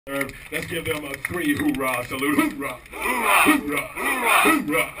Let's give them a 3 hoorah salute. Hoorah! Hoorah! Hoorah!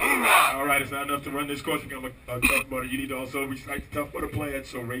 Hoorah! Hoorah! All right, it's not enough to run this course. Become a Tough Mudder. You need to also recite the Tough Mudder pledge.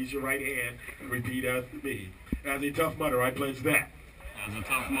 So raise your right hand and repeat after me. As a Tough Mudder, I pledge that. As a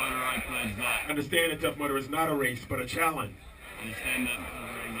Tough Mudder, I pledge that. Understand that Tough Mudder is not a race, but a challenge. Understand that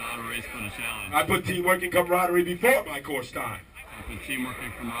it's not a race, but a challenge. I put teamwork and camaraderie before my course time. I put teamwork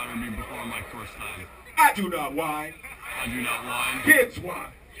and camaraderie before my course time. I do not whine. I do not whine. Kids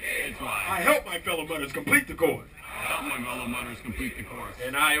whine. It's why. I help my fellow mudders complete the course. I help my fellow mudders complete the course.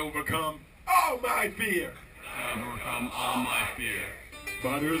 And I overcome all my fear. I overcome all my fear.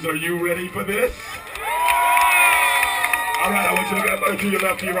 Mudders, are you ready for this? All right, I want you to get a mudder to your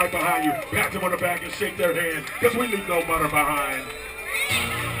left, to your right behind you. Pat them on the back and shake their hand, because we leave no mudder behind.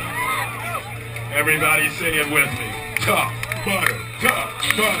 Everybody sing it with me. Tough Mudder, tough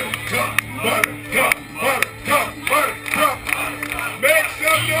Mudder, tough Mudder, tough Mudder, tough Mudder, tough Mudder. Make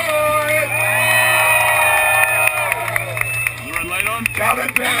some noise! Is the red light on? Count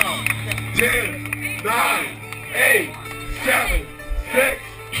it down. 10, 9, 8, 7, 6,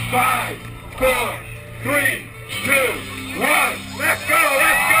 5, 4, 3, 2, 1. Let's go,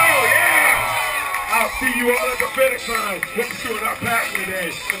 yeah! I'll see you all at the finish line. We're doing our passion today,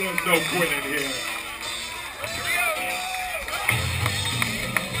 and there's no quitting here.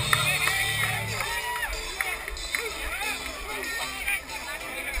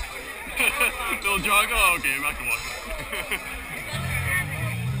 Still jog? Oh, okay, back to walking.